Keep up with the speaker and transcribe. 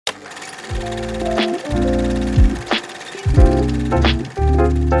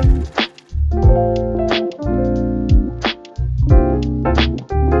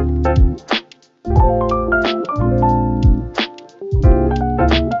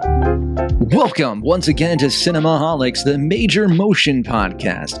Welcome once again to Cinemaholics, the major motion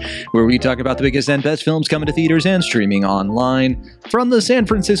podcast, where we talk about the biggest and best films coming to theaters and streaming online. From the San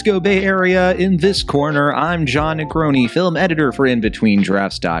Francisco Bay Area, in this corner, I'm John Negroni, film editor for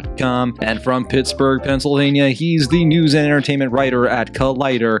InBetweenDrafts.com, and from Pittsburgh, Pennsylvania, he's the news and entertainment writer at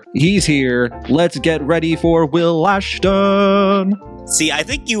Collider. He's here. Let's get ready for Will Ashton. See, I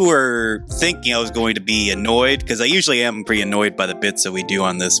think you were thinking I was going to be annoyed, because I usually am pretty annoyed by the bits that we do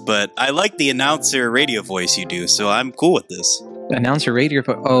on this, but I like the announcer radio voice you do, so I'm cool with this. Announcer radio?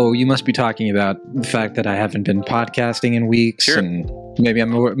 Oh, you must be talking about the fact that I haven't been podcasting in weeks, sure. And maybe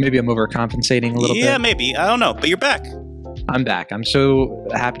I'm overcompensating a little bit. Yeah, maybe. I don't know, but you're back. I'm back. I'm so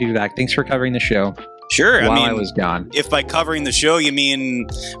happy to be back. Thanks for covering the show. Sure. While I was gone. If by covering the show you mean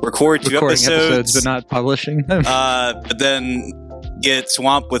recording episodes but not publishing them. But then get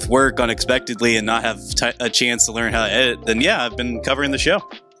swamped with work unexpectedly and not have a chance to learn how to edit, then yeah, I've been covering the show.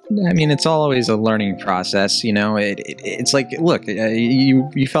 I mean, it's always a learning process, you know. It's like, look,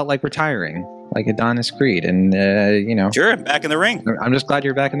 you felt like retiring, like Adonis Creed, and you know. Sure, back in the ring. I'm just glad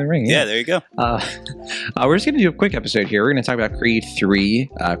you're back in the ring. Yeah, there you go. We're just going to do a quick episode here. We're going to talk about Creed 3.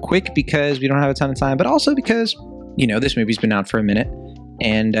 Quick because we don't have a ton of time, but also because, you know, this movie's been out for a minute,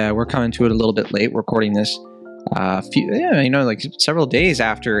 and we're coming to it a little bit late. We're recording this like several days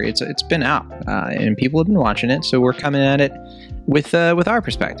after it's been out, and people have been watching it, so we're coming at it with our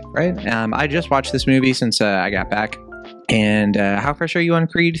perspective, right? I just watched this movie since I got back, and how fresh are you on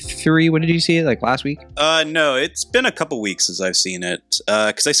Creed 3? When did you see it? Like last week? No, it's been a couple weeks since I've seen it,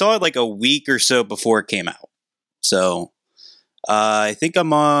 because I saw it like a week or so before it came out. So I think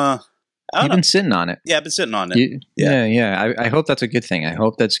I'm You've been sitting on it. Yeah, I've been sitting on it. Yeah. I hope that's a good thing. I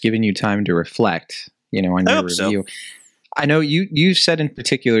hope that's giving you time to reflect, you know, on your review. So. I know you said in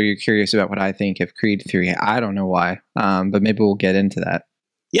particular you're curious about what I think of Creed 3. I don't know why, but maybe we'll get into that.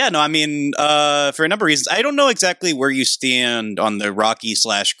 Yeah, no, I mean, for a number of reasons. I don't know exactly where you stand on the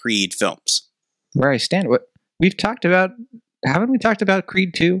Rocky/Creed films. Where I stand? What we've talked about, haven't we talked about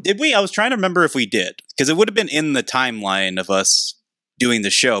Creed 2? Did we? I was trying to remember if we did, because it would have been in the timeline of us doing the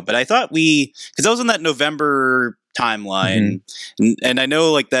show, but I thought because I was in that November timeline, and I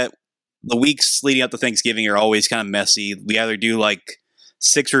know like that the weeks leading up to Thanksgiving are always kind of messy. We either do like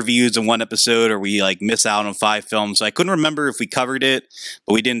 6 reviews in one episode, or we like miss out on 5 films. So I couldn't remember if we covered it,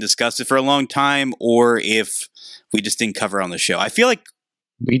 but we didn't discuss it for a long time, or if we just didn't cover it on the show. I feel like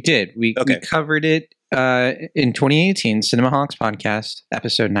we did. We covered it in 2018, Cinemaholics podcast,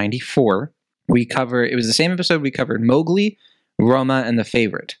 episode 94. It was the same episode we covered Mowgli, Roma, and The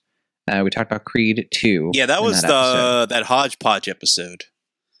Favorite. We talked about Creed 2. Yeah, that was that hodgepodge episode.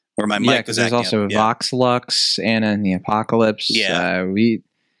 Where my mic was there's also Vox Lux, Anna and the Apocalypse. Yeah. We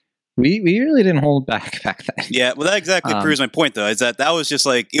really didn't hold back then. Yeah, well, that exactly proves my point, though, is that was just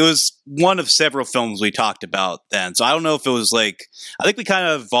like, it was one of several films we talked about then. So I don't know if it was like, I think we kind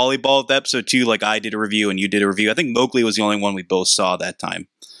of volleyballed the episode too, like I did a review and you did a review. I think Mowgli was the only one we both saw that time.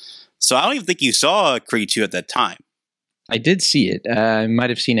 So I don't even think you saw Creed 2 at that time. I did see it. I might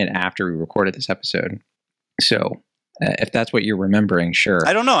have seen it after we recorded this episode. So if that's what you're remembering, sure.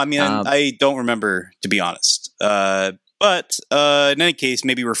 I don't know. I mean, I don't remember, to be honest. But in any case,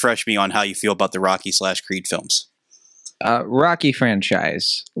 maybe refresh me on how you feel about the Rocky/Creed films. Rocky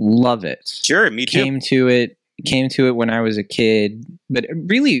franchise. Love it. Sure, me too. Came to it when I was a kid, but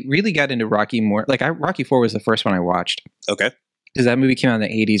really got into Rocky more. Like Rocky 4 was the first one I watched. Okay. Because that movie came out in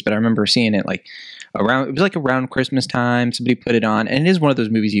the 80s, but I remember seeing it around Christmas time. Somebody put it on, and it is one of those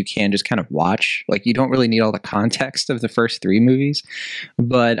movies you can just kind of watch. Like, you don't really need all the context of the first 3 movies.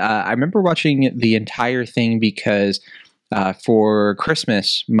 But I remember watching the entire thing because for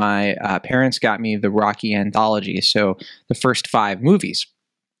Christmas, my parents got me the Rocky anthology. So the first 5 movies.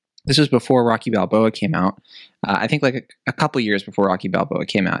 This was before Rocky Balboa came out. I think like a couple years before Rocky Balboa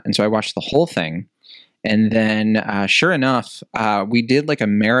came out. And so I watched the whole thing. And then, sure enough, we did like a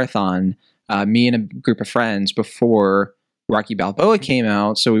marathon, me and a group of friends, before Rocky Balboa came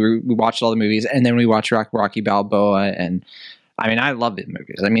out. So we watched all the movies, and then we watched Rocky Balboa. And I mean, I love the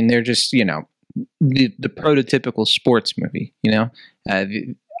movies. I mean, they're just, you know, the prototypical sports movie. You know,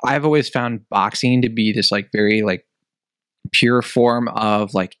 I've always found boxing to be this like very like pure form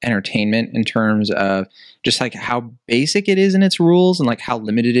of like entertainment in terms of just like how basic it is in its rules and like how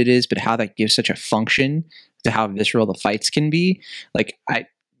limited it is, but how that gives such a function to how visceral the fights can be. Like I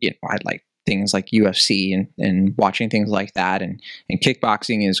like things like UFC and watching things like that, and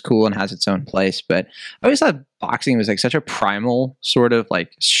kickboxing is cool and has its own place. But I always thought boxing was like such a primal sort of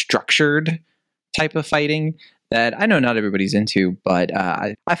like structured type of fighting that I know not everybody's into, but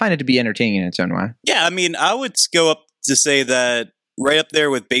I find it to be entertaining in its own way. Yeah, I mean, I would go up to say that right up there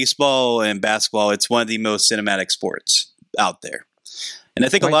with baseball and basketball, it's one of the most cinematic sports out there. And I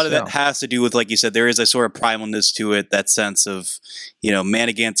think a lot of that has to do with, like you said, there is a sort of primalness to it, that sense of, man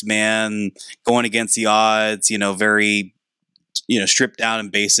against man, going against the odds, very, stripped down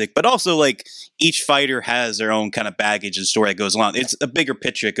and basic, but also like each fighter has their own kind of baggage and story that goes along. It's a bigger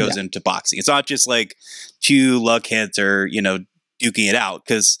picture that goes into boxing. It's not just like two luckheads or, duking it out,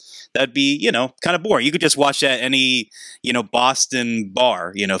 because that'd be, kind of boring. You could just watch that at any, Boston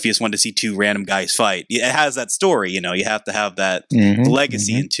bar, if you just wanted to see two random guys fight. It has that story, you have to have that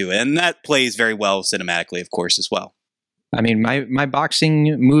legacy into it. And that plays very well cinematically, of course, as well. I mean, my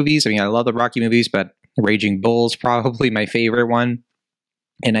boxing movies, I love the Rocky movies, but Raging Bull's probably my favorite one.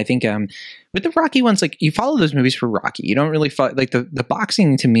 And I think with the Rocky ones, like you follow those movies for Rocky. You don't really follow, like the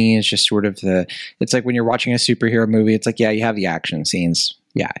boxing to me is just sort of it's like when you're watching a superhero movie, it's like, yeah, you have the action scenes.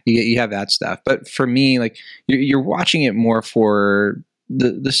 Yeah, you have that stuff. But for me, like you're watching it more for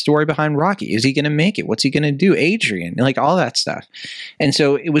the story behind Rocky. Is he going to make it? What's he going to do? Adrian, like all that stuff. And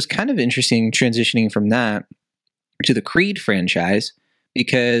so it was kind of interesting transitioning from that to the Creed franchise,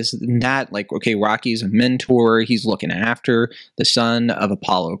 because that, like, okay, Rocky's a mentor. He's looking after the son of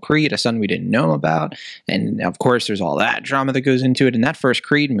Apollo Creed, a son we didn't know about. And of course, there's all that drama that goes into it. And that first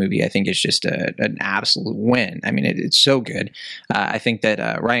Creed movie, I think, is just an absolute win. I mean, it's so good. I think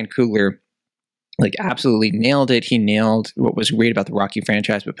that Ryan Coogler, like, absolutely nailed it. He nailed what was great about the Rocky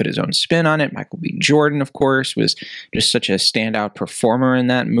franchise, but put his own spin on it. Michael B. Jordan, of course, was just such a standout performer in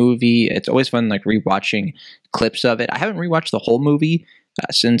that movie. It's always fun, like, rewatching clips of it. I haven't rewatched the whole movie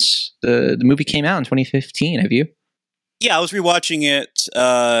since the movie came out in 2015. Have you? Yeah, I was rewatching it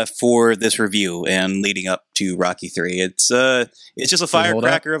for this review and leading up to Rocky 3. It's just a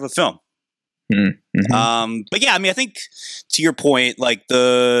firecracker of a film. Mm-hmm. But yeah, I mean, I think to your point, like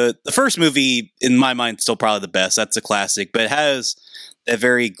the first movie in my mind is still probably the best. That's a classic, but it has that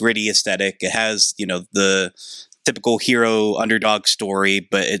very gritty aesthetic. It has, the typical hero underdog story,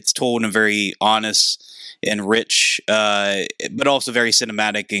 but it's told in a very honest and rich, but also very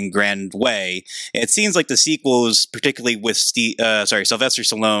cinematic and grand way. And it seems like the sequels, particularly with Sylvester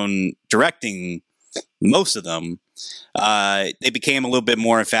Stallone directing most of them, they became a little bit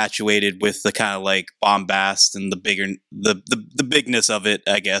more infatuated with the kind of like bombast and the bigness of it,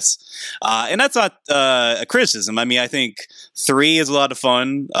 I guess. And that's not a criticism. I mean, I think 3 is a lot of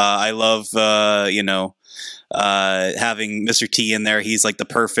fun. I love, having Mr. T in there. He's like the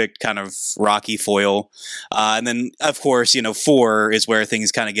perfect kind of Rocky foil. And then, of course, 4 is where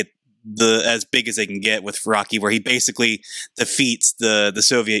things kind of get as big as they can get with Rocky, where he basically defeats the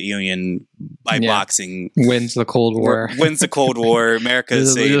Soviet Union by boxing, wins the Cold War. America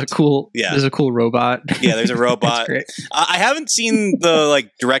is saved. There's a cool robot. Yeah, there's a robot. Great. I haven't seen the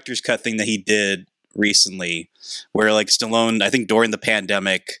like director's cut thing that he did recently, where like Stallone, I think during the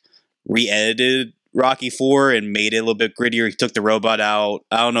pandemic, re-edited Rocky 4 and made it a little bit grittier. He took the robot out.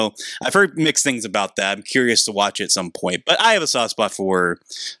 I don't know. I've heard mixed things about that. I'm curious to watch it at some point. But I have a soft spot for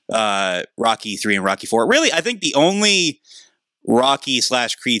Rocky 3 and Rocky 4. Really, I think the only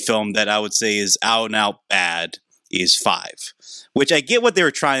Rocky/Creed film that I would say is out and out bad is 5, which I get what they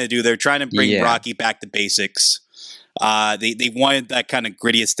were trying to do. They're trying to bring Rocky back to basics. They wanted that kind of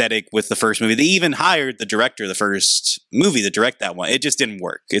gritty aesthetic with the first movie. They even hired the director of the first movie to direct that one. It just didn't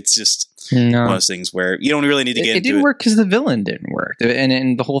work. It's just one of those things where you don't really need to get into it. It didn't work because the villain didn't work.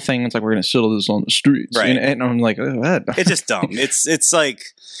 And the whole thing, it's like, we're going to settle this on the streets. Right. And I'm like, oh, what? It's just dumb. It's like,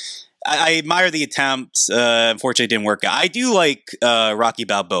 I admire the attempt. Unfortunately, it didn't work out. I do like Rocky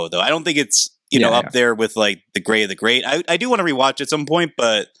Balboa, though. I don't think it's up there with like the Great of the Great. I do want to rewatch at some point,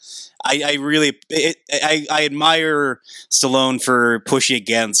 but I really admire Stallone for pushing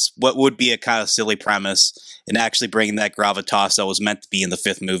against what would be a kind of silly premise and actually bringing that gravitas that was meant to be in the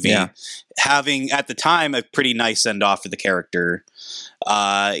 5th movie. Yeah. Having at the time a pretty nice send off for the character.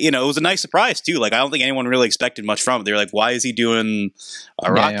 It was a nice surprise too. Like, I don't think anyone really expected much from it. They were like, why is he doing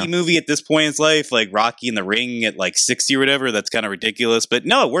a Rocky movie at this point in his life? Like Rocky in the Ring at like 60 or whatever. That's kind of ridiculous, but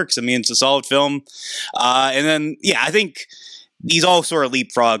no, it works. I mean, it's a solid film. And then, I think these all sort of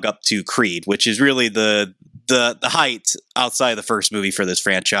leapfrog up to Creed, which is really the the height outside of the first movie for this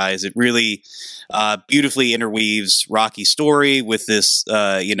franchise. It really beautifully interweaves Rocky's story with this,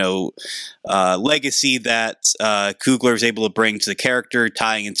 legacy that Coogler is able to bring to the character,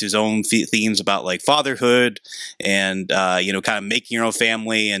 tying into his own themes about like fatherhood and, kind of making your own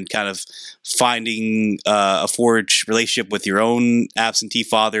family and kind of finding a forged relationship with your own absentee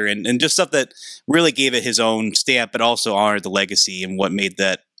father and just stuff that really gave it his own stamp, but also honored the legacy and what made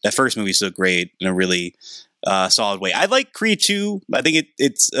that first movie so great in a really solid way. I like Creed 2. I think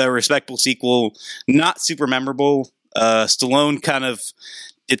it's a respectable sequel, not super memorable. Stallone kind of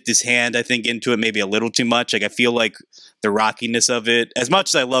dipped his hand, I think, into it maybe a little too much. Like, I feel like the rockiness of it, as much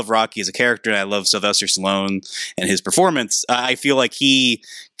as I love Rocky as a character and I love Sylvester Stallone and his performance, I feel like he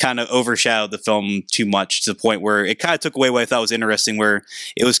kind of overshadowed the film too much to the point where it kind of took away what I thought was interesting, where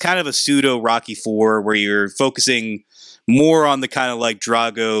it was kind of a pseudo Rocky 4 where you're focusing more on the kind of like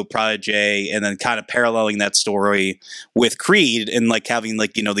Drago protege and then kind of paralleling that story with Creed and like having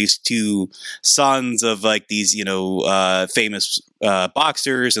like, these two sons of like these, famous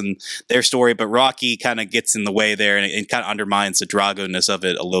boxers and their story. But Rocky kind of gets in the way there and it kind of undermines the Drago-ness of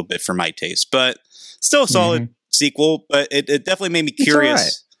it a little bit for my taste. But still a solid sequel, but it definitely made me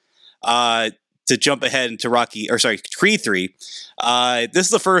curious to jump ahead into Creed 3. This is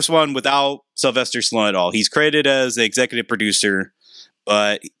the first one without Sylvester Stallone at all. He's credited as the executive producer,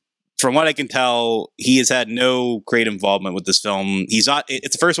 but from what I can tell, he has had no creative involvement with this film. It's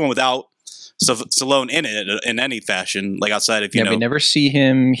the first one without Stallone in it in any fashion, like outside of, we never see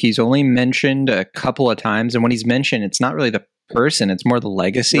him. He's only mentioned a couple of times. And when he's mentioned, it's not really the person, it's more the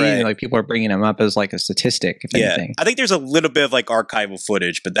legacy. Right. Like people are bringing him up as like a statistic, if anything. I think there's a little bit of like archival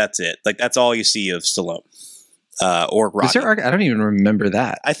footage, but that's it. Like that's all you see of Stallone or Rocky. Is there I don't even remember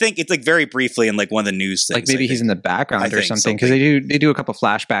that. I think it's like very briefly in like one of the news things. Like maybe he's in the background or something, because they do a couple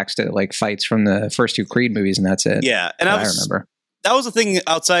flashbacks to like fights from the first two Creed movies, and that's it. Yeah, and I remember. That was the thing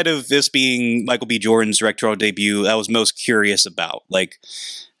outside of this being Michael B. Jordan's directorial debut I was most curious about. Like,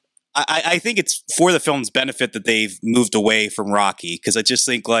 I think it's for the film's benefit that they've moved away from Rocky, because I just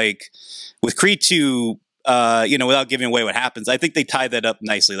think like with Creed 2, without giving away what happens, I think they tie that up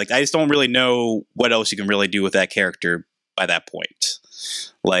nicely. Like, I just don't really know what else you can really do with that character by that point.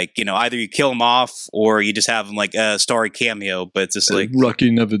 Like, either you kill him off or you just have him like a starry cameo, but it's just like Rocky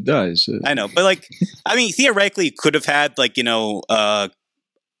never dies. I know, but like, I mean, theoretically, you could have had like,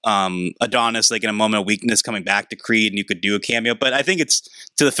 Adonis like in a moment of weakness coming back to Creed and you could do a cameo, but I think it's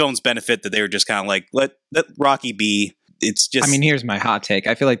to the film's benefit that they were just kind of like, let Rocky be. It's just, I mean, here's my hot take.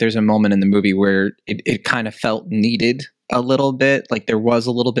 I feel like there's a moment in the movie where it kind of felt needed a little bit. Like there was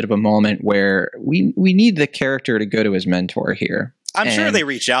a little bit of a moment where we need the character to go to his mentor here. I'm sure they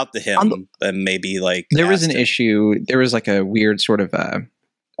reached out to him and maybe like there was an issue. There was like a weird sort of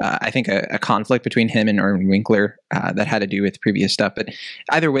I think a conflict between him and Irwin Winkler that had to do with previous stuff. But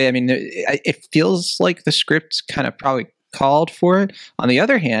either way, I mean, it feels like the script kind of probably called for it. On the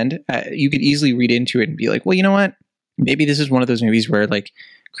other hand, you could easily read into it and be like, well, you know what? Maybe this is one of those movies where like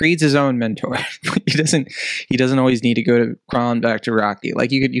Creed's his own mentor. he doesn't always need to go to crawl back to Rocky.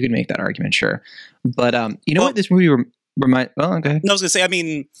 Like you could make that argument, sure. But what this movie okay. No, I was going to say, I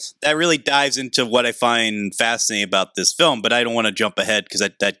mean, that really dives into what I find fascinating about this film, but I don't want to jump ahead because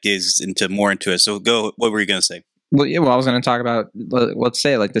that gives more into it. So go, what were you going to say? Well, I was going to talk about, let's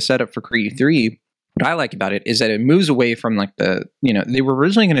say, like the setup for Creed 3. What I like about it is that it moves away from like they were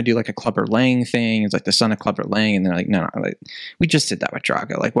originally going to do like a Clubber Lang thing. It's like the son of Clubber Lang. And they're like, no, like, we just did that with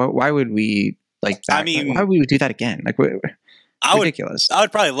Drago. Like, why would we like that? I mean, why would we do that again? Like, ridiculous. I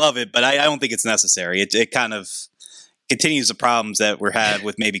would probably love it, but I don't think it's necessary. It kind of continues the problems that were had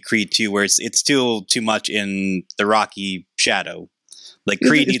with maybe Creed 2, where it's still too much in the Rocky shadow. Like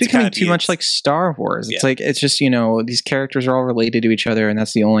Creed needs becoming too much like Star Wars. It's like it's just these characters are all related to each other, and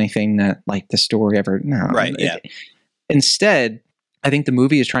that's the only thing that like the story ever. No, right? Yeah. Instead, I think the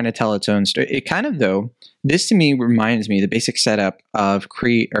movie is trying to tell its own story. It kind of this to me reminds me the basic setup of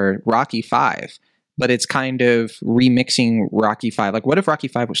Creed or Rocky 5. But it's kind of remixing Rocky 5. Like, what if Rocky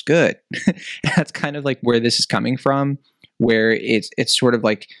 5 was good? That's kind of like where this is coming from, where it's sort of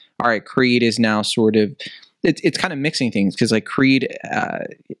like, all right, Creed is now sort of, it's kind of mixing things because like Creed,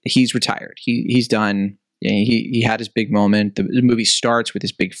 he's retired. He's done. He had his big moment. The movie starts with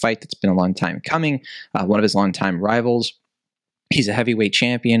this big fight that's been a long time coming. One of his longtime rivals. He's a heavyweight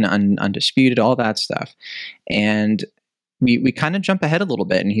champion, undisputed, all that stuff. And we kind of jump ahead a little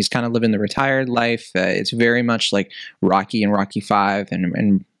bit, and he's kind of living the retired life. It's very much like Rocky and Rocky 5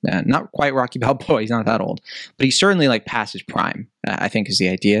 and not quite Rocky Balboa. He's not that old, but he's certainly like past his prime, I think is the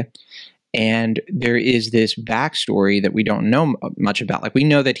idea. And there is this backstory that we don't know much about. Like, we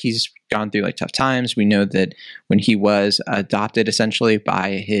know that he's gone through like tough times. We know that when he was adopted essentially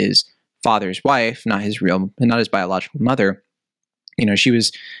by his father's wife, not his biological mother, she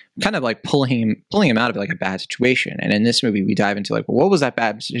was kind of like pulling him out of like a bad situation. And in this movie, we dive into like, well, what was that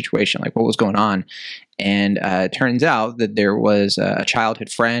bad situation? Like, what was going on? And it turns out that there was a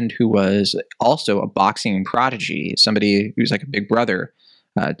childhood friend who was also a boxing prodigy, somebody who's like a big brother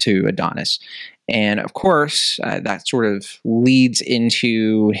to Adonis. And of course, that sort of leads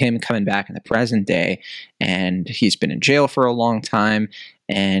into him coming back in the present day. And he's been in jail for a long time.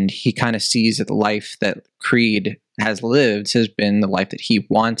 And he kind of sees that the life that Creed has lived has been the life that he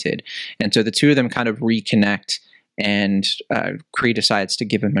wanted. And so the two of them kind of reconnect, and Creed decides to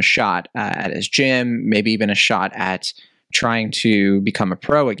give him a shot at his gym, maybe even a shot at trying to become a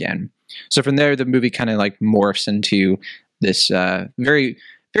pro again. So from there, the movie kind of like morphs into this very,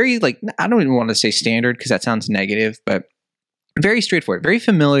 very like, I don't even want to say standard because that sounds negative, but very straightforward, very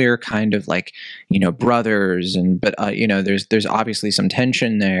familiar kind of like, brothers, but there's obviously some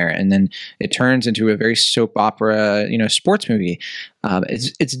tension there, and then it turns into a very soap opera, sports movie.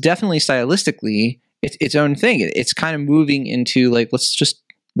 It's definitely stylistically its own thing. It's kind of moving into like, let's just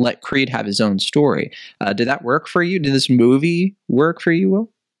let Creed have his own story. Did that work for you? Did this movie work for you, Will?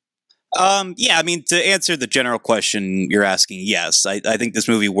 Yeah, I mean, to answer the general question you're asking, yes, I think this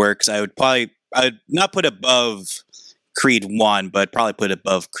movie works. I would not put above Creed 1, but probably put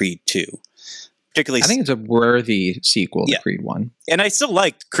above Creed 2. Particularly, I think it's a worthy sequel to Creed 1. And I still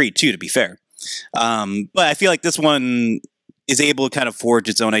liked Creed 2, to be fair. But I feel like this one is able to kind of forge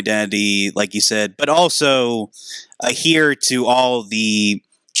its own identity, like you said, but also adhere to all the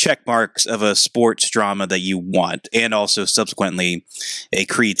check marks of a sports drama that you want, and also subsequently a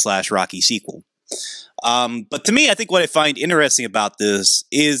Creed/Rocky sequel. But to me, I think what I find interesting about this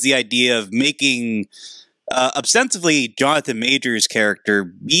is the idea of making ostensibly Jonathan Majors' character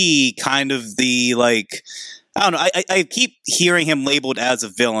be kind of the, like, I don't know, I keep hearing him labeled as a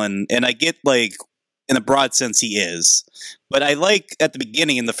villain, and I get, like, in a broad sense he is, but I like at the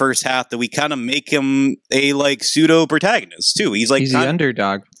beginning in the first half that we kind of make him a like pseudo protagonist too. He's the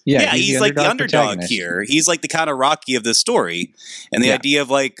underdog. Yeah, he's like the underdog here. He's like the kind of Rocky of this story, and the idea of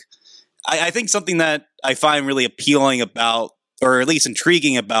like, I think something that I find really appealing about, or at least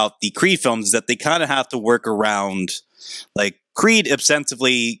intriguing about the Creed films, is that they kind of have to work around, like, Creed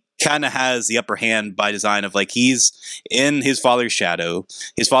ostensibly kind of has the upper hand by design of, like, he's in his father's shadow.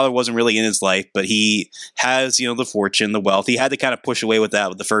 His father wasn't really in his life, but he has, the fortune, the wealth. He had to kind of push away with that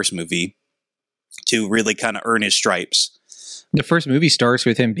with the first movie to really kind of earn his stripes. The first movie starts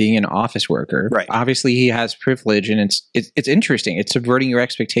with him being an office worker. Right. Obviously, he has privilege, and it's interesting. It's subverting your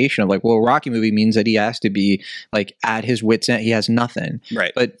expectation of like, well, a Rocky movie means that he has to be like at his wits' end. He has nothing.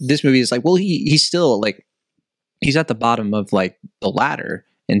 Right. But this movie is like, well, he's still like, he's at the bottom of like the ladder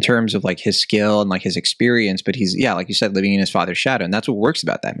in terms of like his skill and like his experience. But he's, like you said, living in his father's shadow, and that's what works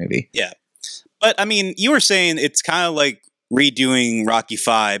about that movie. Yeah. But I mean, you were saying it's kind of like redoing Rocky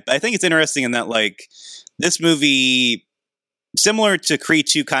V. I think it's interesting in that, like, this movie, similar to Creed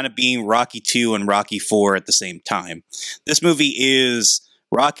 2 kind of being Rocky 2 and Rocky 4 at the same time, this movie is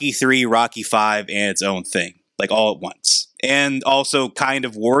Rocky 3, Rocky 5, and its own thing, like all at once. And also kind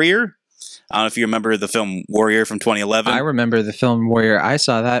of Warrior. I don't know if you remember the film Warrior from 2011. I remember the film Warrior. I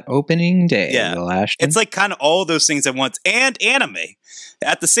saw that opening day. Yeah. It's like kind of all those things at once, and anime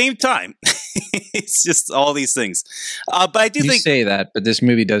at the same time. It's just all these things. But I do think... You say that, but this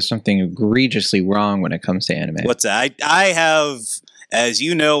movie does something egregiously wrong when it comes to anime. What's that? I have, as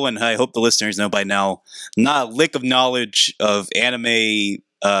you know, and I hope the listeners know by now, not a lick of knowledge of anime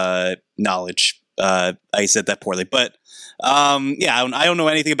knowledge. I said that poorly, but I don't know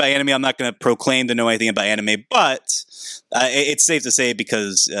anything about anime. I'm not going to proclaim to know anything about anime, but it's safe to say,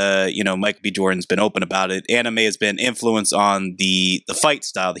 because Michael B. Jordan's been open about it, anime has been influenced on the fight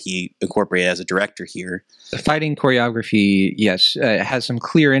style that he incorporated as a director here. The fighting choreography, yes, has some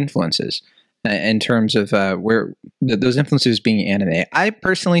clear influences in terms of where those influences being anime. I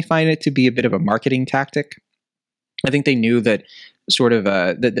personally find it to be a bit of a marketing tactic. I think they knew that sort of,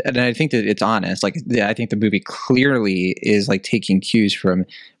 and I think that it's honest. Like, I think the movie clearly is like taking cues from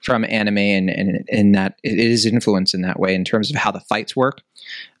anime, and that it is influenced in that way in terms of how the fights work.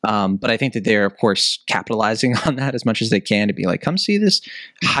 But I think that they're, of course, capitalizing on that as much as they can to be like, come see this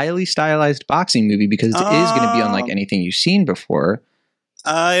highly stylized boxing movie, because it is going to be unlike anything you've seen before.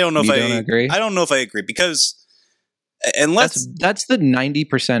 I don't know if I agree. I don't know if I agree, because unless that's the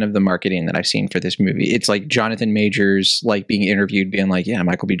 90% of the marketing that I've seen for this movie. It's like Jonathan Majors like being interviewed, being like, "Yeah,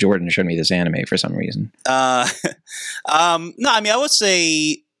 Michael B. Jordan showed me this anime for some reason." No, I mean, I would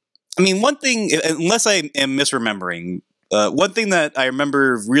say I mean, one thing, unless I am misremembering, one thing that I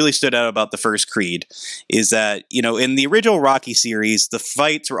remember really stood out about the first Creed is that, in the original Rocky series, the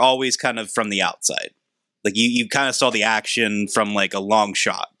fights were always kind of from the outside. Like you kind of saw the action from like a long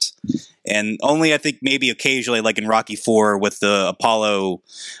shot. And only I think maybe occasionally, like in Rocky IV with the Apollo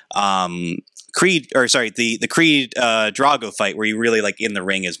Creed, or sorry, the Creed Drago fight where you really like in the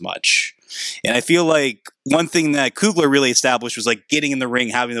ring as much. And I feel like one thing that Coogler really established was like getting in the ring,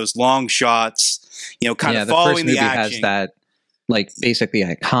 having those long shots, kind of following the action. Has that like basically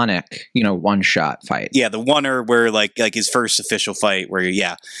iconic, one shot fight. Yeah, the oneer where like his first official fight where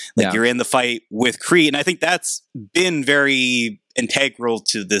you're in the fight with Creed, and I think that's been very integral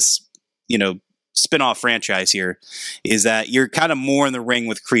to this, spin-off franchise here, is that you're kind of more in the ring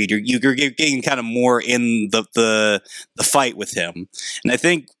with Creed. You're getting kind of more in the fight with him. And I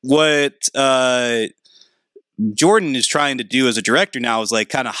think what Jordan is trying to do as a director now is like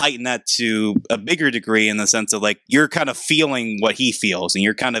kind of heighten that to a bigger degree, in the sense of like you're kind of feeling what he feels and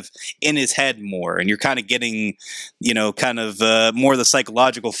you're kind of in his head more, and you're kind of getting, kind of more of the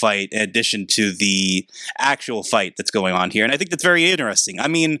psychological fight in addition to the actual fight that's going on here. And I think that's very interesting. I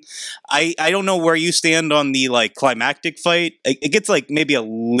mean, I don't know where you stand on the like climactic fight. It gets like maybe a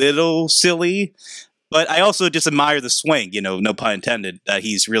little silly, but I also just admire the swing, no pun intended, that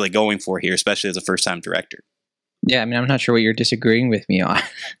he's really going for here, especially as a first-time director. Yeah, I mean, I'm not sure what you're disagreeing with me on.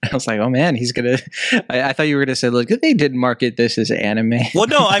 I was like, oh man, he's gonna. I thought you were gonna say, look, they did market this as anime. Well,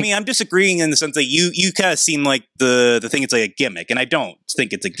 no, I mean, I'm disagreeing in the sense that you kind of seem like the thing it's like a gimmick, and I don't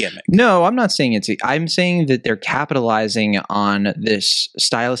think it's a gimmick. No, I'm not saying I'm saying that they're capitalizing on this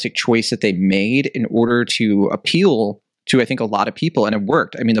stylistic choice that they made in order to appeal to, I think, a lot of people, and it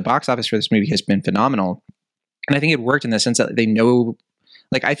worked. I mean, the box office for this movie has been phenomenal, and I think it worked in the sense that they know.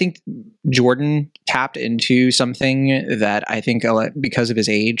 Like, I think Jordan tapped into something that I think because of his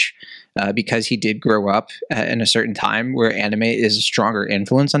age, because he did grow up in a certain time where anime is a stronger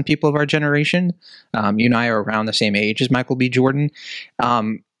influence on people of our generation. You and I are around the same age as Michael B. Jordan.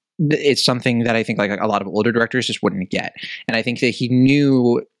 It's something that I think like a lot of older directors just wouldn't get. And I think that he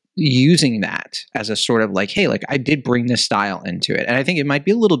knew using that as a sort of like, hey, like I did bring this style into it. And I think it might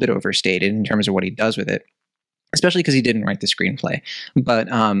be a little bit overstated in terms of what he does with it, especially because he didn't write the screenplay. But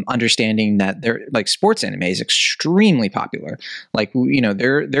understanding that like sports anime is extremely popular. Like,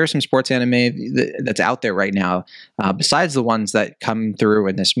 there are some sports anime that's out there right now, besides the ones that come through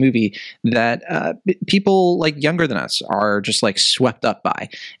in this movie, that people like younger than us are just like swept up by.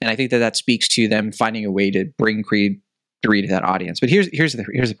 And I think that speaks to them finding a way to bring Creed 3 to that audience. But here's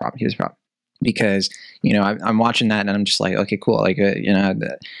the problem. Because I'm watching that and I'm just like, okay, cool. Like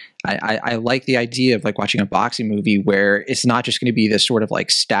I like the idea of like watching a boxing movie where it's not just going to be this sort of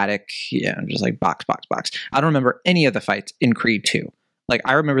like static, just like box. I don't remember any of the fights in Creed 2. Like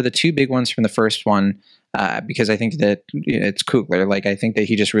I remember the two big ones from the first one because I think that it's Coogler. Like I think that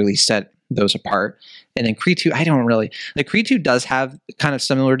he just really set those apart. And then Creed 2, I don't really like. Creed 2 does have kind of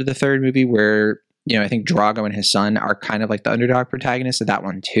similar to the third movie where I think Drago and his son are kind of like the underdog protagonists of that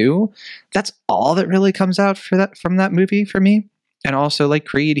one too. That's all that really comes out from that movie for me. And also like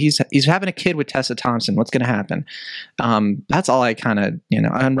Creed, he's having a kid with Tessa Thompson. What's going to happen? That's all I kind of,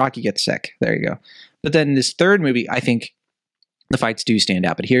 and Rocky gets sick. There you go. But then this third movie, I think the fights do stand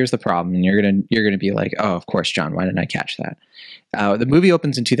out. But here's the problem. And you're going to be like, oh, of course, John, why didn't I catch that? The movie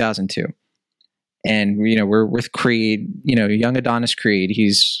opens in 2002. And, we're with Creed, young Adonis Creed.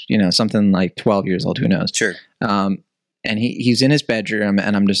 He's, something like 12 years old. Who knows? Sure. And he's in his bedroom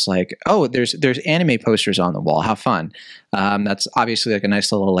and I'm just like, oh, there's anime posters on the wall. How fun. That's obviously like a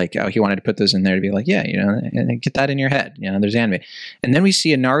nice little, like, oh, he wanted to put those in there to be like, yeah, and get that in your head. There's anime. And then we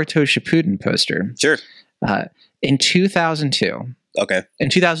see a Naruto Shippuden poster. Sure. In 2002. Okay. In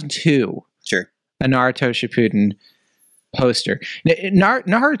 2002. Sure. A Naruto Shippuden poster.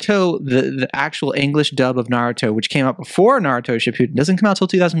 Naruto, the actual English dub of Naruto, which came out before Naruto Shippuden, doesn't come out till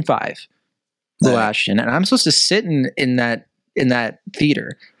 2005. Blue Ashton, and I'm supposed to sit in that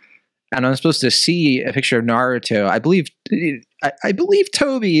theater, and I'm supposed to see a picture of Naruto. I believe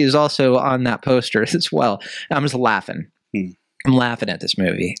Toby is also on that poster as well. And I'm just laughing. I'm laughing at this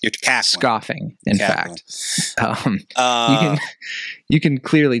movie. You're scoffing. In fact, you can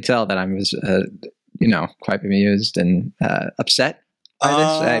clearly tell that I was quite amused and upset by this.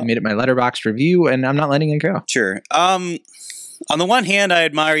 I made it my Letterboxd review, and I'm not letting it go. Sure. On the one hand, I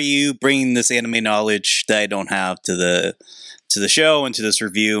admire you bringing this anime knowledge that I don't have to the show and to this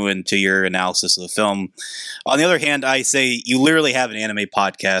review and to your analysis of the film. On the other hand, I say you literally have an anime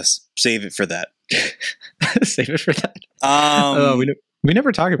podcast. Save it for that. Save it for that. We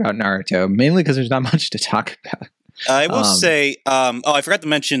never talk about Naruto, mainly because there's not much to talk about. I will say, I forgot to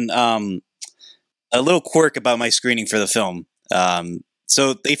mention a little quirk about my screening for the film.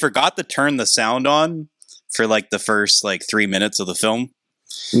 So they forgot to turn the sound on for like the first like 3 minutes of the film.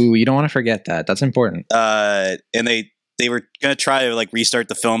 Ooh, you don't want to forget that. That's important. And they were going to try to like restart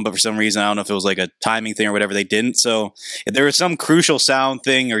the film, but for some reason, I don't know if it was like a timing thing or whatever, they didn't. So if there was some crucial sound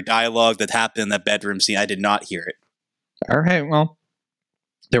thing or dialogue that happened in that bedroom scene, I did not hear it. All right. Well,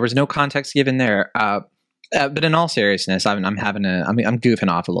 there was no context given there. But in all seriousness, I'm goofing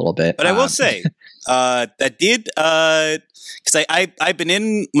off a little bit. But I will say that did because I've been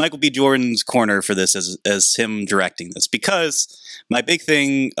in Michael B. Jordan's corner for this as him directing this, because my big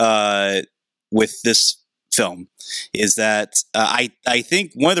thing with this film is that I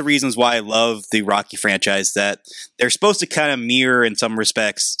think one of the reasons why I love the Rocky franchise, that they're supposed to kind of mirror in some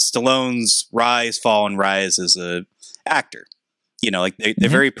respects Stallone's fall and rise as a actor. You know, like they're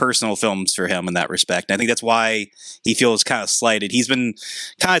very personal films for him in that respect. And I think that's why he feels kind of slighted. He's been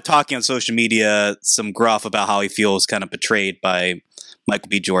kind of talking on social media some gruff about how he feels kind of betrayed by Michael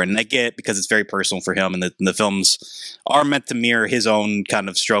B. Jordan. And I get it, because it's very personal for him, and the films are meant to mirror his own kind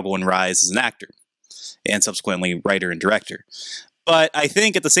of struggle and rise as an actor, and subsequently writer and director. But I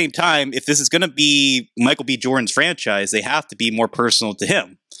think at the same time, if this is going to be Michael B. Jordan's franchise, they have to be more personal to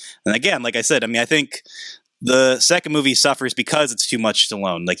him. And again, like I said, I mean, I think the second movie suffers because it's too much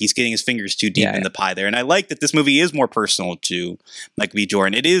Stallone. Like, he's getting his fingers too deep in the pie there. And I like that this movie is more personal to Michael B.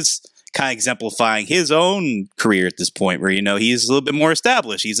 Jordan. It is kind of exemplifying his own career at this point, where, you know, he's a little bit more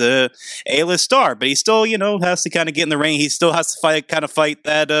established. He's a A-list star, but he still, you know, has to kind of get in the ring. He still has to fight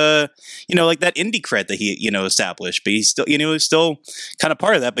that, you know, like that indie cred that he, you know, established. But he's still, you know, he's still kind of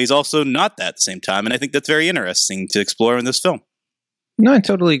part of that, but he's also not that at the same time. And I think that's very interesting to explore in this film. No, I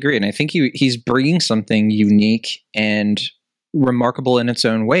totally agree. And I think he's bringing something unique and remarkable in its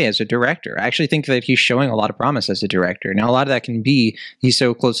own way as a director. I actually think that he's showing a lot of promise as a director. Now, a lot of that can be he's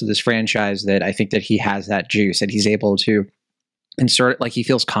so close to this franchise that I think that he has that juice, that he's able to insert, like, he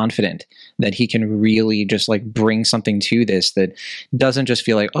feels confident that he can really just like bring something to this that doesn't just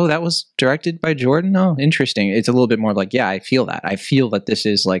feel like, oh, that was directed by Jordan. Oh, interesting. It's a little bit more like, yeah, I feel that. I feel that this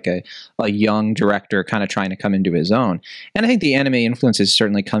is like a young director kind of trying to come into his own. And I think the anime influences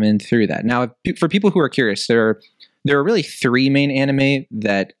certainly come in through that. Now, for people who are curious, there are really three main anime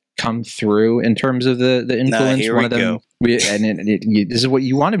that come through in terms of the influence. Here One we of them, go. this is what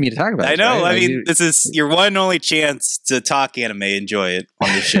you wanted me to talk about. I know. Right? I mean, this is your one and only chance to talk anime. Enjoy it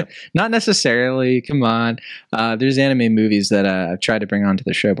on the show. Not necessarily. Come on. There's anime movies that I've tried to bring onto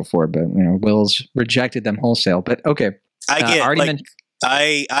the show before, but you know, Will's rejected them wholesale. But okay, I get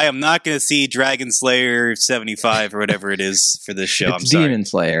I am not going to see Dragon Slayer 75 or whatever it is for this show. It's Demon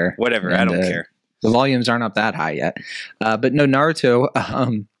Slayer. Whatever. And, I don't care. The volumes aren't up that high yet. But no, Naruto.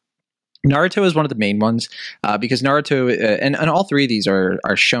 Naruto is one of the main ones because Naruto and all three of these are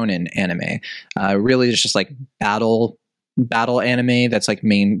shonen anime. Really, it's just like battle anime that's like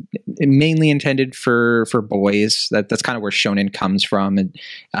mainly intended for boys. That's kind of where shonen comes from. And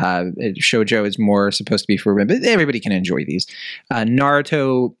shoujo is more supposed to be for women, but everybody can enjoy these.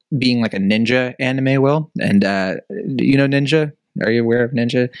 Naruto being like a ninja anime, and you know Ninja. Are you aware of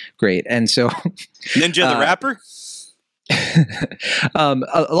Ninja? Great. And so Ninja the rapper?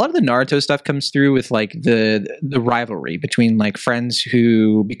 a lot of the Naruto stuff comes through with like the rivalry between like friends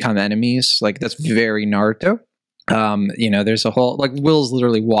who become enemies. Like, that's very Naruto. You know, there's a whole, like, Will's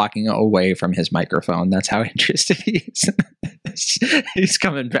literally walking away from his microphone. That's how interested he is. He's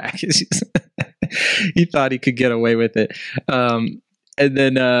coming back. He thought he could get away with it. And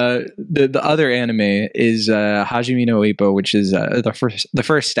then the other anime is Hajime no Ippo, which is the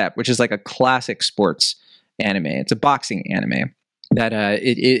first step, which is like a classic sports anime. It's a boxing anime that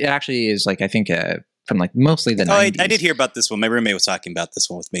it actually is like, I think from like mostly the 90s. I did hear about this one. My roommate was talking about this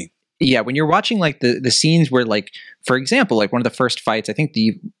one with me. Yeah, when you're watching like the scenes where, like, for example, like one of the first fights, I think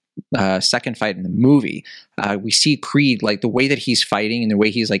the second fight in the movie, we see Creed, like the way that he's fighting and the way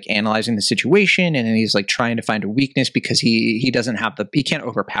he's like analyzing the situation, and then he's like trying to find a weakness because he doesn't have he can't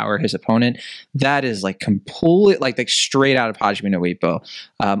overpower his opponent. That is like complete, like straight out of Hajime no Ippo.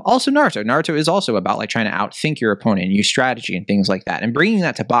 Also Naruto is also about like trying to outthink your opponent and use strategy and things like that. And bringing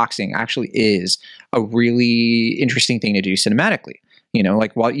that to boxing actually is a really interesting thing to do cinematically. You know,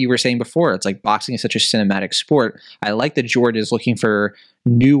 like what you were saying before, it's like boxing is such a cinematic sport. I like that Jordan is looking for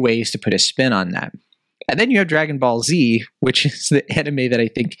new ways to put a spin on that. And then you have Dragon Ball Z, which is the anime that I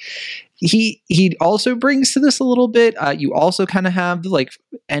think he also brings to this a little bit. You also kind of have the like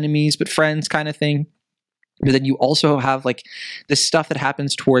enemies but friends kind of thing. But then you also have like this stuff that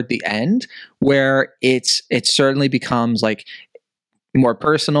happens toward the end where it certainly becomes like more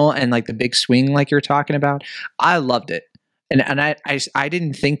personal and like the big swing like you're talking about. I loved it. And I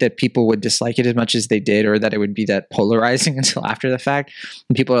didn't think that people would dislike it as much as they did, or that it would be that polarizing until after the fact.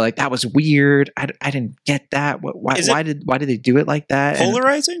 And people are like, "That was weird. I didn't get that. Why did they do it like that?"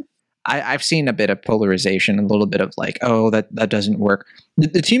 Polarizing? I've seen a bit of polarization, a little bit of like, "Oh, that doesn't work."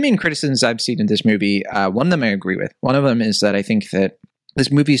 The two main criticisms I've seen in this movie, one of them I agree with. One of them is that I think that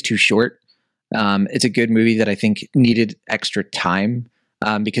this movie is too short. It's a good movie that I think needed extra time.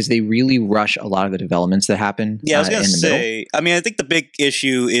 Because they really rush a lot of the developments that happen. Yeah, I was going to say, I mean, I think the big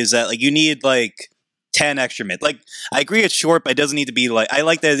issue is that like you need like 10 extra minutes. Like, I agree it's short, but it doesn't need to be like, I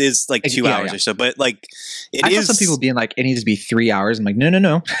like that it is like 2 hours or so, but like I saw some people being like, it needs to be 3 hours. I'm like, no,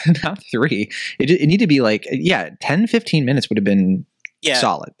 not 3. It need to be like, 10, 15 minutes would have been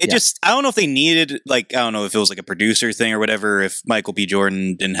solid. It just, I don't know if they needed, like, I don't know if it was like a producer thing or whatever, if Michael B.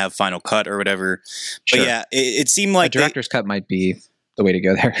 Jordan didn't have final cut or whatever. But yeah, it seemed like a director's cut might be the way to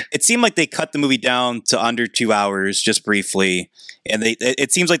go there. It seemed like they cut the movie down to under 2 hours just briefly, and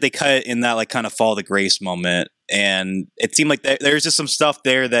it seems like they cut it in that like kind of fall to grace moment, and it seemed like there's just some stuff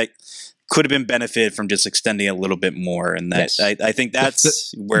there that could have been benefited from just extending a little bit more, and that I think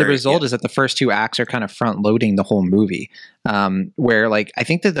that's where the result is that the first 2 acts are kind of front loading the whole movie, where like I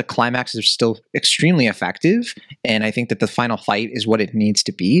think that the climax is still extremely effective, and I think that the final fight is what it needs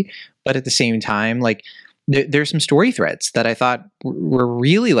to be, but at the same time, like there's some story threads that I thought were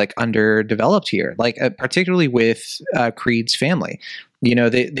really like underdeveloped here, like particularly with Creed's family. You know,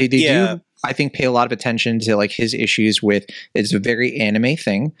 they do, I think, pay a lot of attention to like his issues with, it's a very anime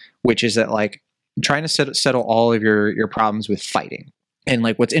thing, which is that like trying to settle all of your problems with fighting. And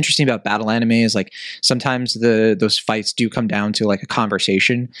like what's interesting about battle anime is like sometimes those fights do come down to like a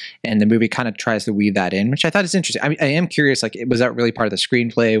conversation, and the movie kind of tries to weave that in, which I thought is interesting. I mean, I am curious, like, was that really part of the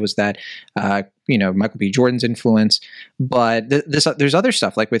screenplay? Was that Michael B. Jordan's influence? But there's other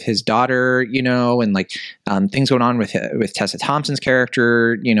stuff like with his daughter, and like things going on with Tessa Thompson's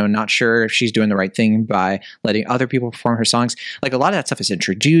character. Not sure if she's doing the right thing by letting other people perform her songs. Like a lot of that stuff is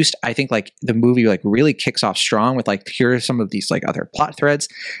introduced. I think like the movie like really kicks off strong with like, here are some of these like other plot threads,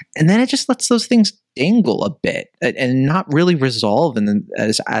 and then it just lets those things dangle a bit and not really resolve in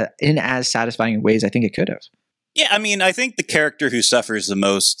as satisfying ways I think it could have. Yeah, I mean, I think the character who suffers the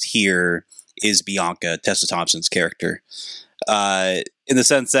most here is Bianca, Tessa Thompson's character, in the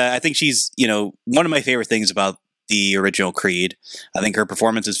sense that I think she's, one of my favorite things about the original Creed. I think her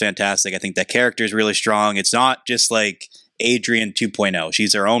performance is fantastic. I think that character is really strong. It's not just like Adrian 2.0.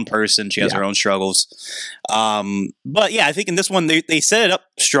 She's her own person. She has her own struggles. But yeah, I think in this one, they set it up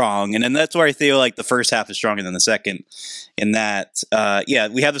strong. And then that's where I feel like the first half is stronger than the second, in that,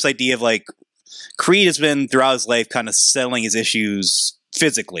 we have this idea of like Creed has been throughout his life kind of settling his issues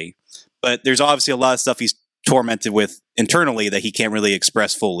physically, but there's obviously a lot of stuff he's tormented with internally that he can't really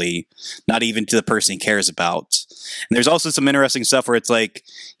express fully, not even to the person he cares about. And there's also some interesting stuff where it's like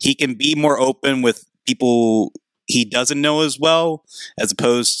he can be more open with people he doesn't know as well, as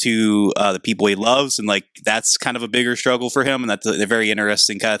opposed to the people he loves, and like that's kind of a bigger struggle for him, and that's a very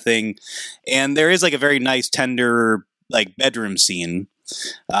interesting kind of thing. And there is like a very nice, tender like bedroom scene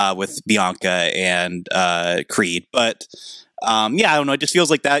with Bianca and Creed, but I don't know. It just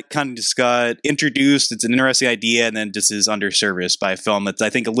feels like that kind of just got introduced. It's an interesting idea, and then just is underserviced by a film that's, I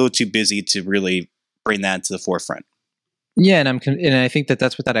think, a little too busy to really bring that to the forefront. Yeah, and I think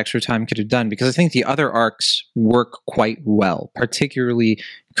that's what that extra time could have done, because I think the other arcs work quite well, particularly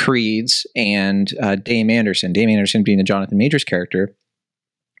Creed's and Dame Anderson. Dame Anderson being the Jonathan Majors character,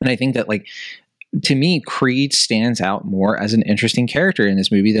 and I think that like, to me, Creed stands out more as an interesting character in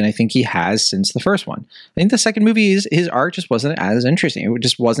this movie than I think he has since the first one. I think the second movie, his arc just wasn't as interesting. It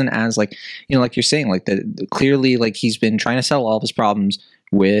just wasn't as like, like you're saying, like clearly like he's been trying to settle all of his problems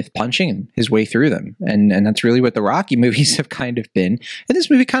with punching his way through them. And that's really what the Rocky movies have kind of been. And this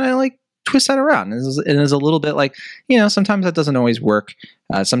movie kind of like twists that around. And is a little bit like, sometimes that doesn't always work.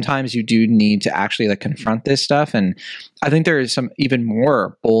 Sometimes you do need to actually like confront this stuff. And I think there is some even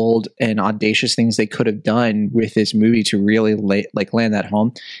more bold and audacious things they could have done with this movie to really land that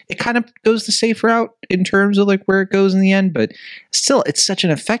home. It kind of goes the safe route in terms of like where it goes in the end, but still it's such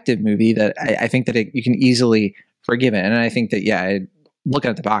an effective movie that I think that you can easily forgive it. And I think that,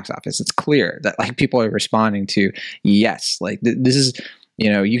 looking at the box office, it's clear that like people are responding to, yes, like this is,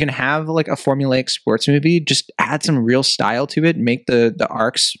 you can have like a formulaic sports movie, just add some real style to it, make the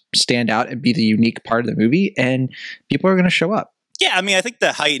arcs stand out and be the unique part of the movie, and people are going to show up. Yeah, I mean, I think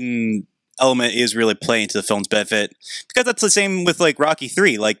the heightened element is really playing to the film's benefit, because that's the same with like Rocky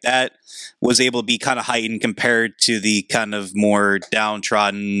 3. Like that was able to be kind of heightened compared to the kind of more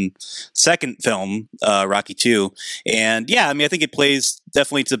downtrodden second film, Rocky 2. And yeah, I mean, I think it plays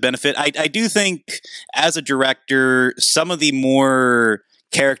definitely to the benefit. I do think as a director, some of the more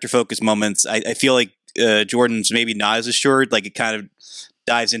character focused moments, I feel like Jordan's maybe not as assured. Like it kind of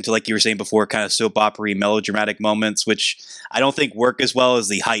dives into, like you were saying before, kind of soap opera melodramatic moments, which I don't think work as well as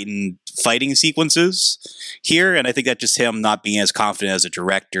the heightened fighting sequences here. And I think that just him not being as confident as a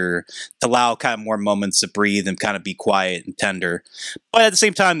director to allow kind of more moments to breathe and kind of be quiet and tender. But at the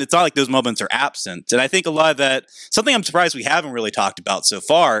same time, it's not like those moments are absent. And I think a lot of that, something I'm surprised we haven't really talked about so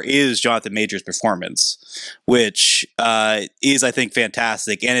far, is Jonathan Majors' performance, which is, I think,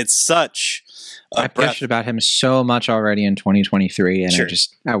 fantastic. And it's such... I've pushed about him so much already in 2023, and Sure.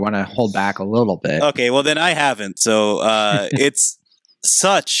 I want to hold back a little bit. Okay, well then I haven't. So it's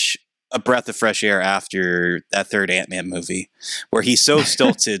such a breath of fresh air after that third Ant-Man movie, where he's so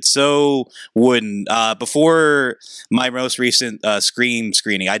stilted, so wooden. Before my most recent Scream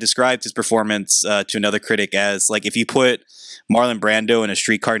screening, I described his performance to another critic as like if you put Marlon Brando and A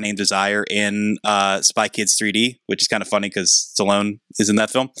Streetcar Named Desire in Spy Kids 3D, which is kind of funny because Stallone is in that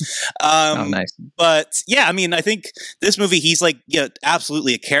film. Oh, nice. But yeah, I mean, I think this movie, he's like, yeah,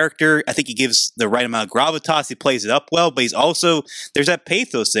 absolutely a character. I think he gives the right amount of gravitas. He plays it up well, but he's also, there's that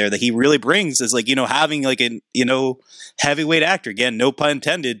pathos there that he really brings as like, you know, having like a, you know, heavyweight actor, again, no pun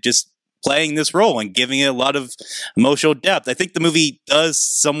intended, just playing this role and giving it a lot of emotional depth. I think the movie does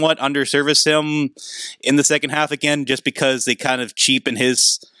somewhat underservice him in the second half again, just because they kind of cheapen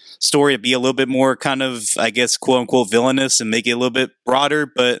his story to be a little bit more kind of, I guess, quote unquote villainous and make it a little bit broader.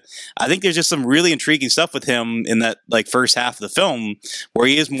 But I think there's just some really intriguing stuff with him in that like first half of the film where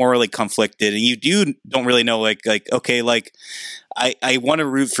he is more like conflicted, and you don't really know like, okay, like I want to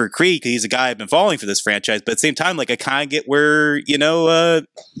root for Creed because he's a guy I've been following for this franchise, but at the same time, like I kind of get where, you know,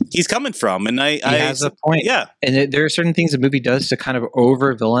 he's coming from, and he has a point. Yeah. And there are certain things the movie does to kind of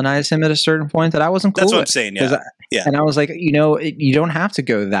over villainize him at a certain point that I wasn't cool That's what with. I'm saying. Yeah. Yeah. And I was like, you know, you don't have to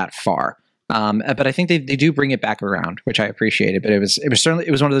go that far. But I think they do bring it back around, which I appreciated. But it was certainly,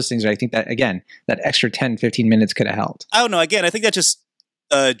 it was one of those things where I think that, again, that extra 10, 15 minutes could have helped. I don't know. Again, I think that just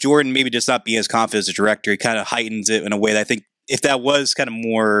Jordan maybe just not being as confident as a director, he kind of heightens it in a way that I think if that was kind of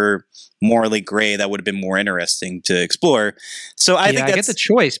more morally gray, that would have been more interesting to explore. So I think I get the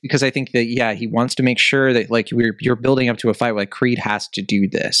choice because I think that, yeah, he wants to make sure that like you're building up to a fight where like Creed has to do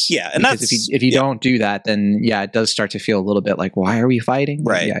this. Yeah. And because that's, if you don't do that, then yeah, it does start to feel a little bit like, why are we fighting?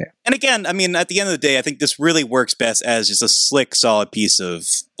 Right. Yeah. And again, I mean, at the end of the day, I think this really works best as just a slick, solid piece of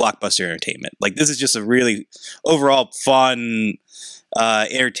blockbuster entertainment. Like this is just a really overall fun,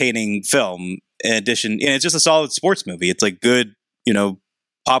 entertaining film. In addition, and it's just a solid sports movie. It's like good, you know,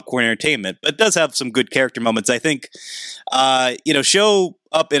 popcorn entertainment, but it does have some good character moments. I think, you know, show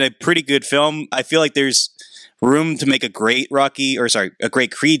up in a pretty good film. I feel like there's room to make a great a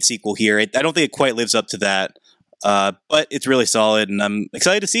great Creed sequel here. I don't think it quite lives up to that, but it's really solid, and I'm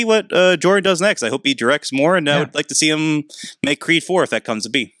excited to see what Jordan does next. I hope he directs more, and I would like to see him make Creed 4 if that comes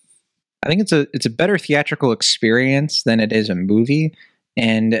to be. I think it's a better theatrical experience than it is a movie.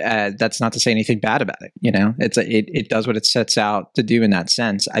 And that's not to say anything bad about it. You know, it does what it sets out to do in that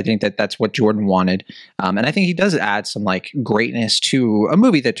sense. I think that's what Jordan wanted. And I think he does add some like greatness to a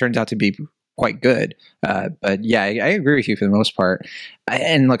movie that turns out to be quite good. But yeah, I agree with you for the most part.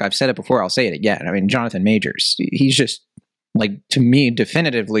 And look, I've said it before, I'll say it again. I mean, Jonathan Majors, he's just like, to me,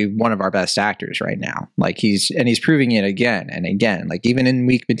 definitively one of our best actors right now. Like he's proving it again and again, like even in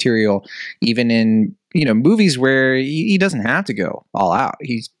weak material, even in, you know, movies where he doesn't have to go all out.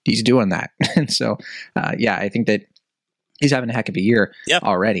 He's doing that. And so, yeah, I think that he's having a heck of a year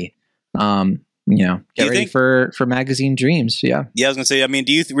already. You know, get ready for magazine dreams. Yeah. Yeah. I was gonna say, I mean,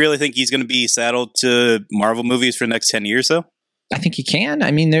 do you really think he's going to be saddled to Marvel movies for the next 10 years though? I think he can.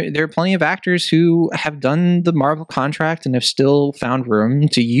 I mean, there are plenty of actors who have done the Marvel contract and have still found room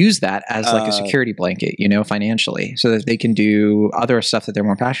to use that as like a security blanket, you know, financially, so that they can do other stuff that they're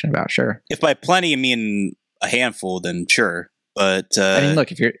more passionate about. Sure. If by plenty you mean a handful, then sure. But I mean,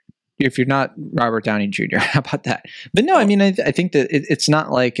 look, if you're not Robert Downey Jr., how about that? But no, I mean, I think that it's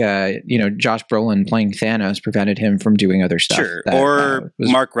not like, you know, Josh Brolin playing Thanos prevented him from doing other stuff. Sure. Or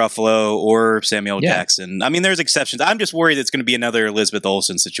Mark Ruffalo or Samuel Jackson. I mean, there's exceptions. I'm just worried it's going to be another Elizabeth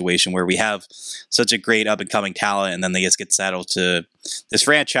Olsen situation where we have such a great up and coming talent and then they just get saddled to this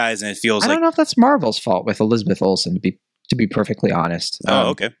franchise and it feels like... I don't know if that's Marvel's fault with Elizabeth Olsen, to be perfectly honest. Oh,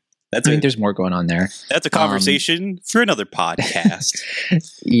 okay. That's I mean, there's more going on there. That's a conversation for another podcast.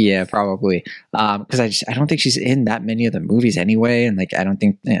 Yeah, probably. Because I don't think she's in that many of the movies anyway, and like I don't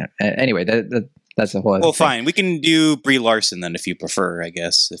think. Yeah. Anyway, that's the whole. Well, fine. We can do Brie Larson then, if you prefer. I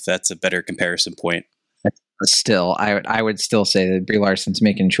guess if that's a better comparison point. Still, I would still say that Brie Larson's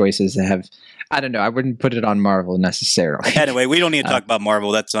making choices that have. I don't know. I wouldn't put it on Marvel necessarily. Anyway, we don't need to talk about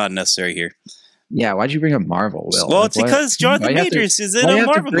Marvel. That's not necessary here. Yeah, why'd you bring up Marvel, Will? Well, it's because Jonathan Majors is in a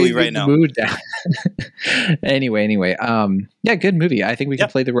Marvel movie right now. Mood down. Anyway, yeah, good movie. I think we can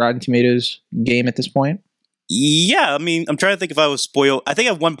play the Rotten Tomatoes game at this point. Yeah, I mean, I'm trying to think if I was spoiled. I think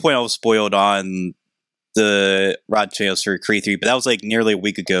at one point I was spoiled on the Rotten Tomatoes for Creed 3, but that was like nearly a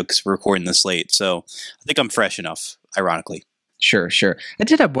week ago because we're recording this late. So I think I'm fresh enough, ironically. Sure. I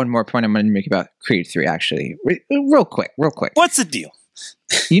did have one more point I'm going to make about Creed 3, actually. Real quick. What's the deal?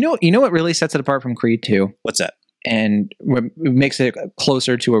 You know what really sets it apart from Creed 2? What's that? And what makes it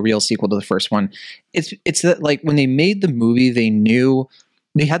closer to a real sequel to the first one? It's that, like, when they made the movie, they knew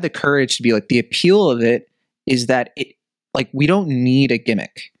they had the courage to be like, the appeal of it is that it, like, we don't need a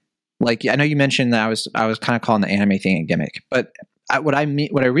gimmick. Like, I know you mentioned that I was kind of calling the anime thing a gimmick, but what I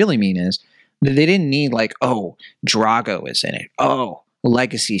really mean is that they didn't need, like, oh, Drago is in it. Oh,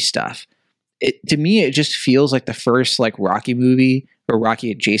 legacy stuff. To me, it just feels like the first, like, Rocky movie or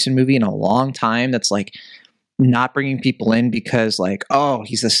Rocky adjacent movie in a long time that's, like, not bringing people in because, like, oh,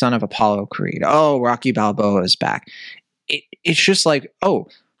 he's the son of Apollo Creed. Oh, Rocky Balboa is back. It's just like, oh,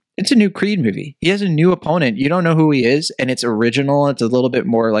 it's a new Creed movie. He has a new opponent. You don't know who he is, and it's original. It's a little bit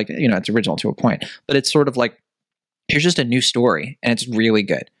more like, it's original to a point, but it's sort of like, here's just a new story, and it's really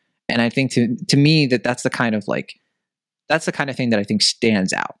good. And I think to me that's the kind of thing that I think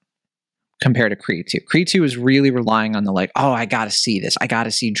stands out compared to Creed 2. Creed 2 is really relying on the, like, oh, I got to see this. I got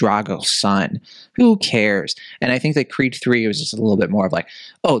to see Drago's son. Who cares? And I think that Creed 3 was just a little bit more of like,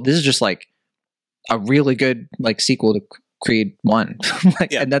 oh, this is just like a really good, like, sequel to Creed 1.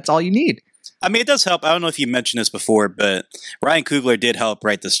 And that's all you need. I mean, it does help. I don't know if you mentioned this before, but Ryan Coogler did help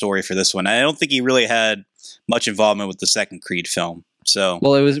write the story for this one. I don't think he really had much involvement with the second Creed film. So,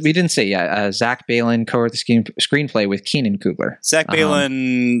 well, we didn't say yet. Zach Baylin co-wrote the screenplay with Keenan Coogler. Zach Baylin,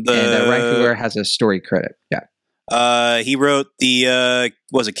 and Ryan Coogler has a story credit. Yeah. He wrote the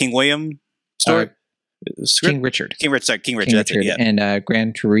was it King William story? King Richard. King Richard. That's it. Yeah. And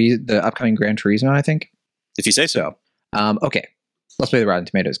the upcoming Gran Turismo, I think. If you say so. Okay, let's play the Rotten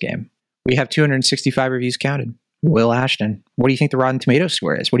Tomatoes game. We have 265 reviews counted. Will Ashton, what do you think the Rotten Tomatoes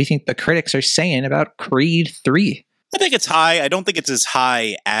score is? What do you think the critics are saying about Creed 3? I think it's high. I don't think it's as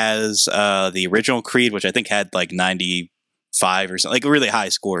high as the original Creed, which I think had like 95 or something, like a really high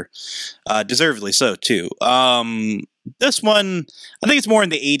score. Deservedly so, too. This one, I think it's more in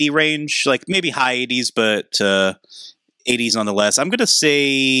the 80 range, like maybe high 80s, but 80s nonetheless. I'm going to say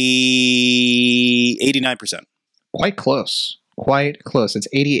 89%. Quite close. It's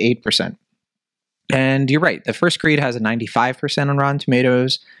 88%. And you're right. The first Creed has a 95% on Rotten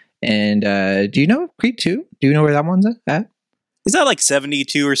Tomatoes. And do you know Creed 2? Do you know where that one's at? Is that like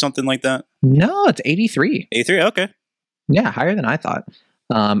 72 or something like that? No, it's 83. 83? Okay. Yeah, higher than I thought.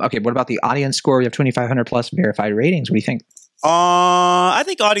 Okay, what about the audience score? We have 2,500 plus verified ratings. What do you think? I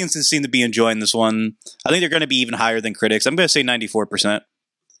think audiences seem to be enjoying this one. I think they're going to be even higher than critics. I'm going to say 94%.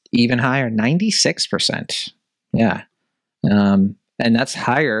 Even higher, 96%. Yeah. And that's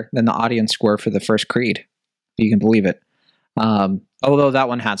higher than the audience score for the first Creed. You can believe it. Although that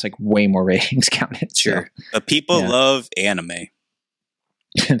one has like way more ratings counted. Sure. So, but people love anime.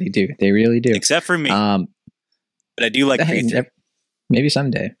 They do. They really do. Except for me. But I do like Creed 3. Maybe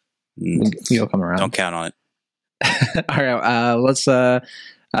someday. You'll come around. Don't count on it. All right. Let's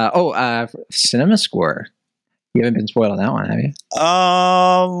cinema score. You haven't been spoiled on that one, have you?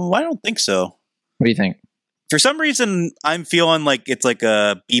 I don't think so. What do you think? For some reason, I'm feeling like it's like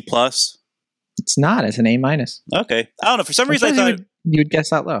a B+. It's not. It's an A-. Okay. I don't know. For some reason, I thought you would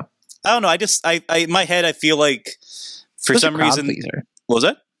guess that low. I don't know. I in my head, I feel like for some reason. Pleaser. What was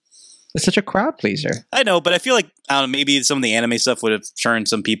that? It's such a crowd pleaser. I know, but I feel like, I don't know, maybe some of the anime stuff would have turned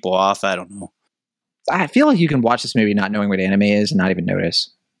some people off. I don't know. I feel like you can watch this movie not knowing what anime is and not even notice.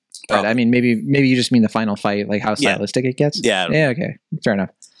 But I mean, maybe you just mean the final fight, like how stylistic it gets. Yeah. Yeah. Okay. Fair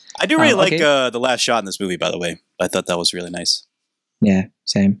enough. I do really like the last shot in this movie, by the way. I thought that was really nice. Yeah.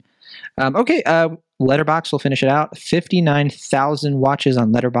 Same. Okay. Letterboxd will finish it out. 59,000 watches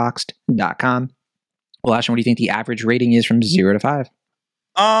on letterboxd.com. Well, Ashton, what do you think the average rating is from 0 to 5?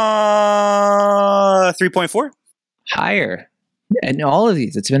 3.4. Higher. And all of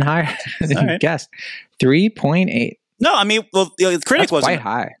these, it's been higher than you guessed. 3.8. No, I mean, well, the critic wasn't quite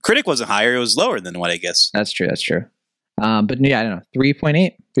high. Critic wasn't higher. It was lower than what I guess. That's true. But yeah, I don't know,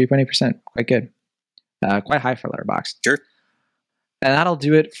 3.8%, quite good. Quite high for Letterboxd. Sure. And that'll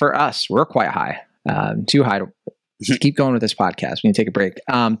do it for us. We're quite high. Too high to keep going with this podcast. We need to take a break.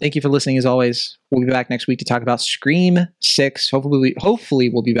 Thank you for listening as always. We'll be back next week to talk about Scream 6. Hopefully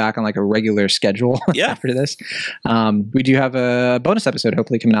we'll be back on like a regular schedule after this. We do have a bonus episode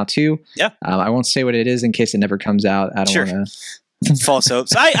hopefully coming out too. Yeah. I won't say what it is in case it never comes out. I don't want to false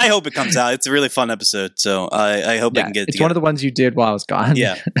hopes. I hope it comes out. It's a really fun episode, so I hope I can get it It's together. one of the ones you did while I was gone.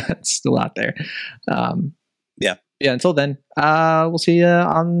 Yeah. It's still out there. Yeah, until then, we'll see you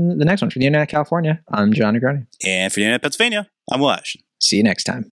on the next one. For the Internet California, I'm John Negroni. And for the Internet Pennsylvania, I'm Will Ashton. See you next time.